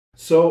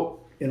So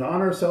in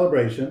honor of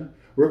celebration,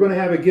 we're going to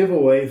have a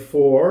giveaway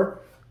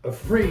for a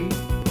free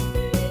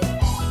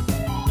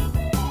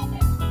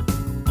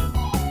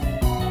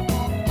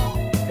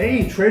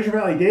Hey, Treasure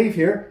Valley Dave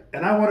here,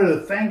 and I wanted to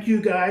thank you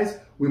guys.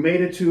 We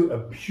made it to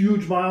a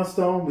huge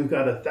milestone. We've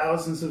got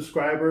 1,000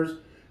 subscribers,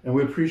 and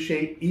we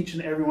appreciate each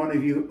and every one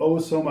of you oh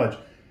so much.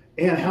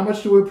 And how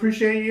much do we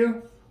appreciate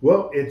you?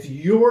 Well, it's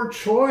your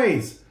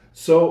choice.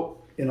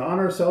 So in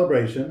honor of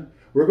celebration,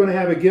 we're going to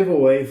have a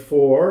giveaway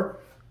for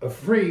a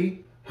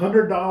free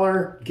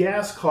 $100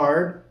 gas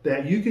card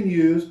that you can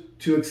use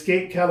to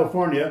escape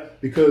California,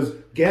 because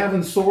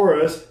Gavin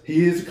Soros,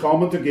 he is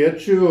coming to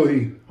get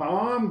you.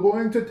 I'm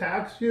going to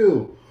tax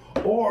you.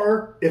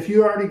 Or if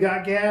you already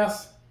got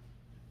gas,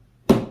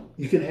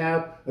 you can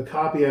have a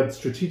copy of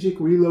Strategic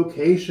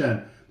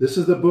Relocation. This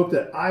is the book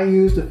that I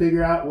used to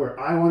figure out where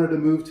I wanted to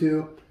move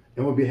to,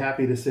 and we'll be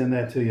happy to send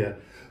that to you.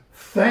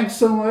 Thanks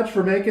so much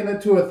for making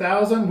it to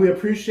 1,000. We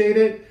appreciate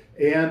it,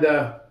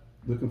 and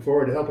looking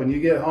forward to helping you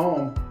get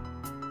home.